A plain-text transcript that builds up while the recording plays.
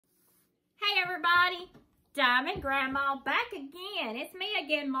everybody. Diamond Grandma back again. It's me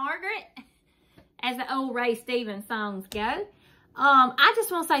again, Margaret, as the old Ray Stevens songs go. I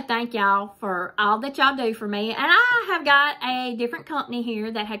just want to say thank y'all for all that y'all do for me. And I have got a different company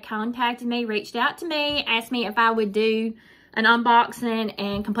here that had contacted me, reached out to me, asked me if I would do an unboxing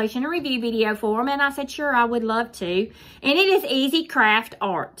and completion and review video for them. And I said, sure, I would love to. And it is Easy Craft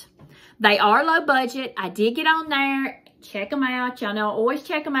Art. They are low budget. I did get on there. Check them out. Y'all know I always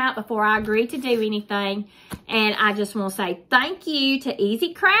check them out before I agree to do anything. And I just want to say thank you to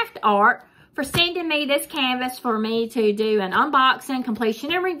Easy Craft Art for sending me this canvas for me to do an unboxing,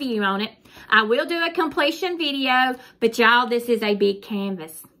 completion, and review on it. I will do a completion video, but y'all, this is a big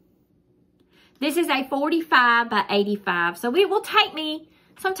canvas. This is a 45 by 85, so it will take me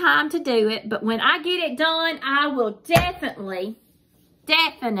some time to do it, but when I get it done, I will definitely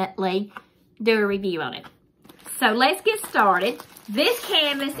do a review on it. So let's get started. This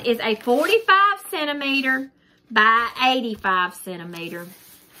canvas is a 45 centimeter by 85 centimeter.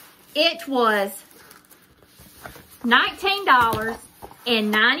 It was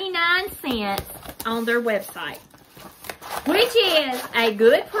 $19.99 on their website, which is a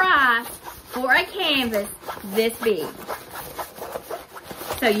good price for a canvas this big.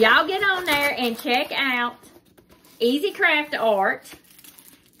 So y'all get on there and check out Easy Craft Art.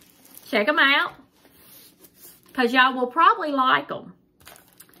 Check them out, because y'all will probably like them.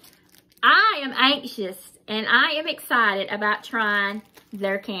 I am anxious and I am excited about trying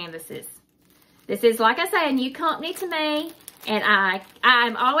their canvases. This is, like I say, a new company to me, and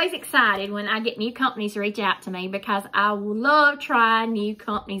I'm always excited when I get new companies reach out to me, because I love trying new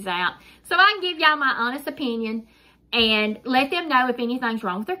companies out so I can give y'all my honest opinion and let them know if anything's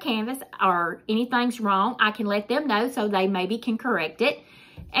wrong with their canvas or anything's wrong. I can let them know so they maybe can correct it.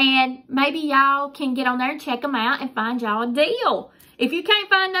 And maybe y'all can get on there and check them out and find y'all a deal. If you can't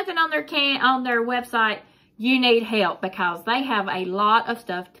find nothing on their website, you need help, because they have a lot of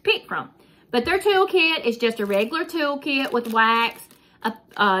stuff to pick from. But their toolkit is just a regular toolkit with wax, a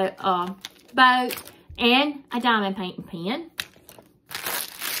boat, and a diamond painting pen.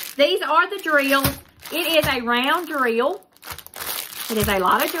 These are the drills. It is a round drill. It is a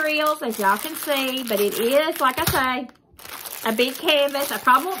lot of drills, as y'all can see, but it is, like I say, a big canvas. I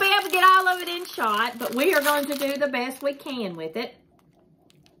probably won't be able to get all of it in shot, but we are going to do the best we can with it.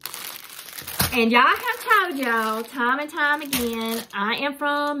 And y'all have told y'all time and time again, I am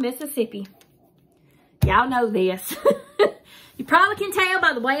from Mississippi. Y'all know this. You probably can tell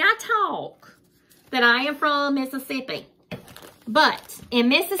by the way I talk that I am from Mississippi. But in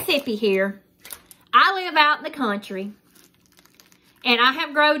Mississippi here, I live out in the country, and I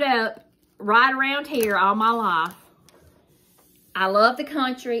have grown up right around here all my life. I love the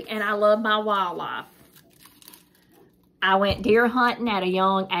country, and I love my wildlife. I went deer hunting at a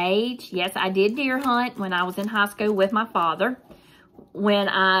young age. Yes, I did deer hunt when I was in high school with my father. When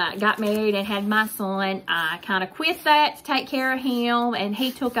I got married and had my son, I kind of quit that to take care of him, and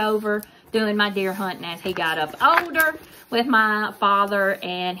he took over doing my deer hunting as he got up older with my father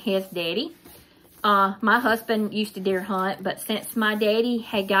and his daddy. My husband used to deer hunt, but since my daddy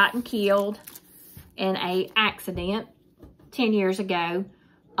had gotten killed in an accident 10 years ago,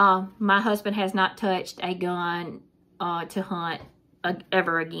 my husband has not touched a gun to hunt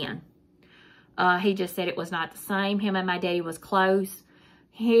ever again. He just said it was not the same. Him and my daddy was close.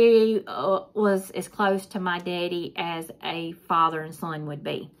 He was as close to my daddy as a father and son would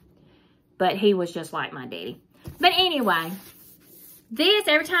be. But he was just like my daddy. But anyway, this,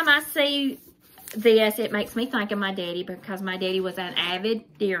 every time I see this, it makes me think of my daddy, because my daddy was an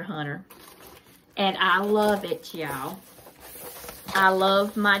avid deer hunter. And I love it, y'all. I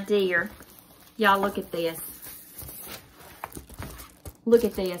love my deer. Y'all, look at this. Look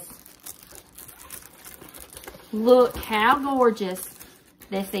at this. Look how gorgeous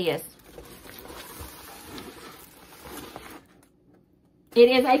this is. It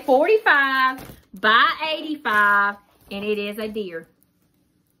is a 45 by 85, and it is a deer.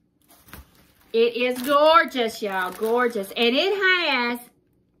 It is gorgeous, y'all, gorgeous. And it has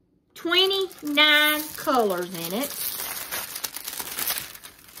 29 colors in it.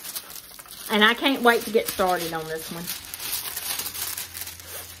 And I can't wait to get started on this one.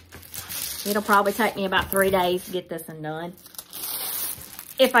 It'll probably take me about 3 days to get this one done,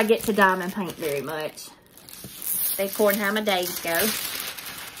 if I get to diamond paint very much, according to how my days go.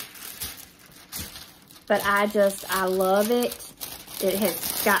 But I love it. It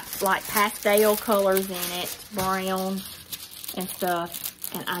has got like pastel colors in it, brown and stuff.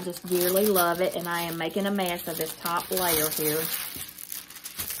 And I just dearly love it. And I am making a mess of this top layer here.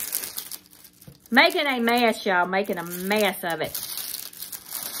 Making a mess, y'all. Making a mess of it.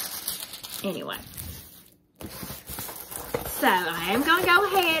 Anyway. So, I am going to go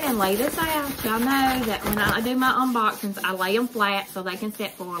ahead and lay this out. Y'all know that when I do my unboxings, I lay them flat so they can sit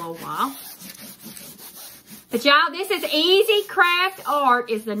for a little while. But y'all, this is Easy Craft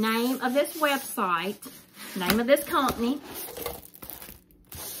Art is the name of this website, name of this company.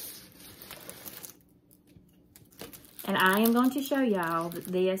 And I am going to show y'all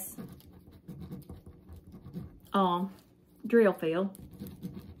this drill field.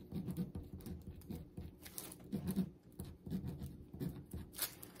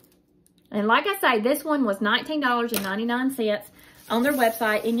 And like I say, this one was $19.99 on their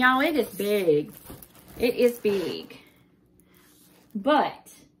website. And y'all, it is big. It is big. But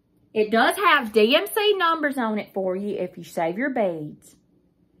it does have DMC numbers on it for you if you save your beads.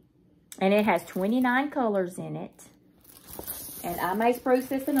 And it has 29 colors in it. And I may spruce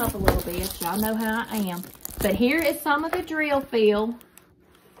this one up a little bit. Y'all know how I am. But here is some of the drill field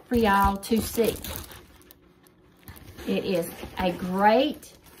for y'all to see. It is a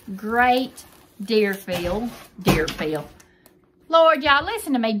great deer field. Lord, y'all,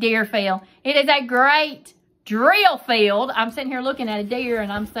 listen to me, deer field. It is a great drill field. I'm sitting here looking at a deer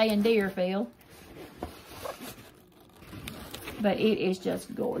and I'm saying deer field. But it is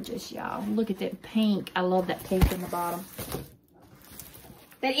just gorgeous, y'all. Look at that pink. I love that pink in the bottom.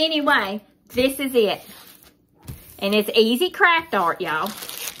 But anyway, this is it. And it's Easy Craft Art, y'all.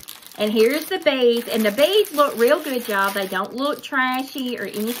 And here's the beads. And the beads look real good, y'all. They don't look trashy or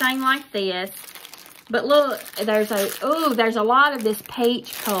anything like this. But look, there's a lot of this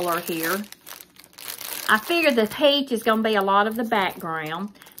peach color here. I figure the peach is going to be a lot of the background.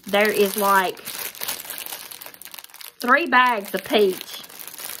 There is like 3 bags of peach.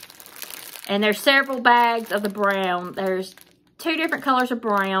 And there's several bags of the brown. There's 2 different colors of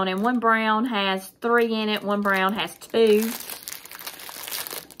brown. And one brown has 3 in it. One brown has 2.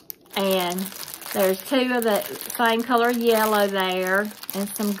 And there's 2 of the same color yellow there. And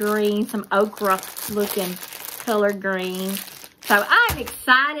some green, some ochre looking color green. So I'm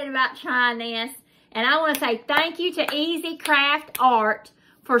excited about trying this. And I want to say thank you to Easy Craft Art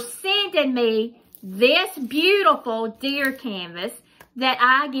for sending me this beautiful deer canvas that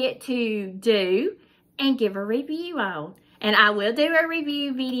I get to do and give a review on. And I will do a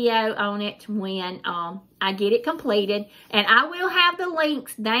review video on it when I get it completed. And I will have the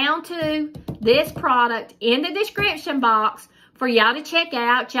links down to this product in the description box for y'all to check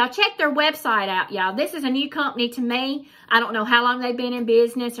out. Y'all check their website out, y'all. This is a new company to me. I don't know how long they've been in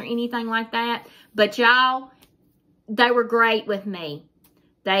business or anything like that. But y'all, they were great with me.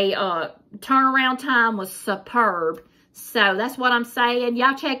 They turnaround time was superb. So that's what I'm saying.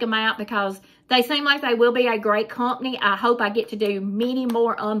 Y'all check them out because they seem like they will be a great company. I hope I get to do many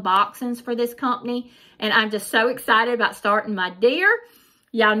more unboxings for this company. And I'm just so excited about starting my deer.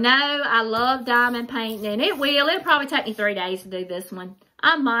 Y'all know I love diamond painting. And it'll probably take me 3 days to do this one.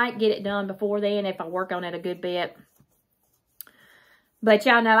 I might get it done before then if I work on it a good bit. But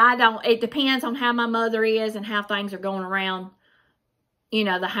y'all know it depends on how my mother is and how things are going around, you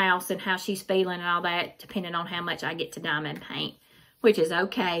know, the house and how she's feeling and all that, depending on how much I get to diamond paint, which is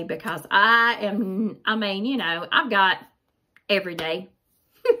okay because I've got every day.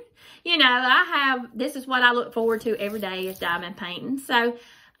 You know, this is what I look forward to every day is diamond painting. So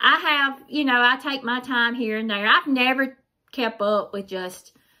I take my time here and there. I've never kept up with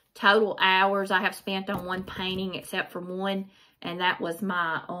just total hours I have spent on one painting except for one. And that was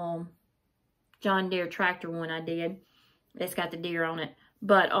my John Deere tractor one I did. It's got the deer on it.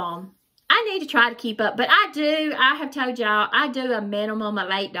 But I need to try to keep up. But I have told y'all, I do a minimum of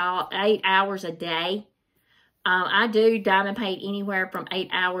 8 hours a day. I do diamond paint anywhere from 8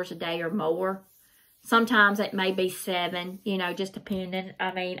 hours a day or more. Sometimes it may be 7, you know, just depending.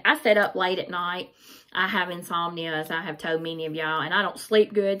 I mean, I sit up late at night. I have insomnia, as I have told many of y'all, and I don't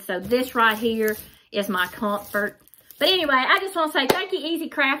sleep good. So this right here is my comfort. But anyway, I just want to say thank you, Easy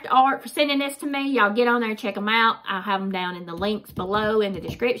Craft Art, for sending this to me. Y'all get on there and check them out. I'll have them down in the links below in the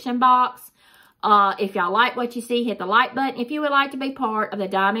description box. If y'all like what you see, hit the like button. If you would like to be part of the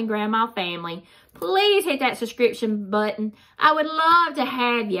Diamond Grandma family, please hit that subscription button. I would love to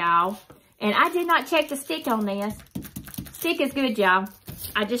have y'all. And I did not check the stick on this. Stick is good, y'all.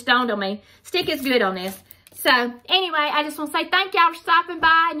 I just dawned on me. Stick is good on this. So, anyway, I just want to say thank y'all for stopping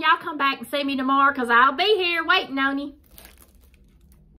by. And y'all come back and see me tomorrow because I'll be here waiting on you.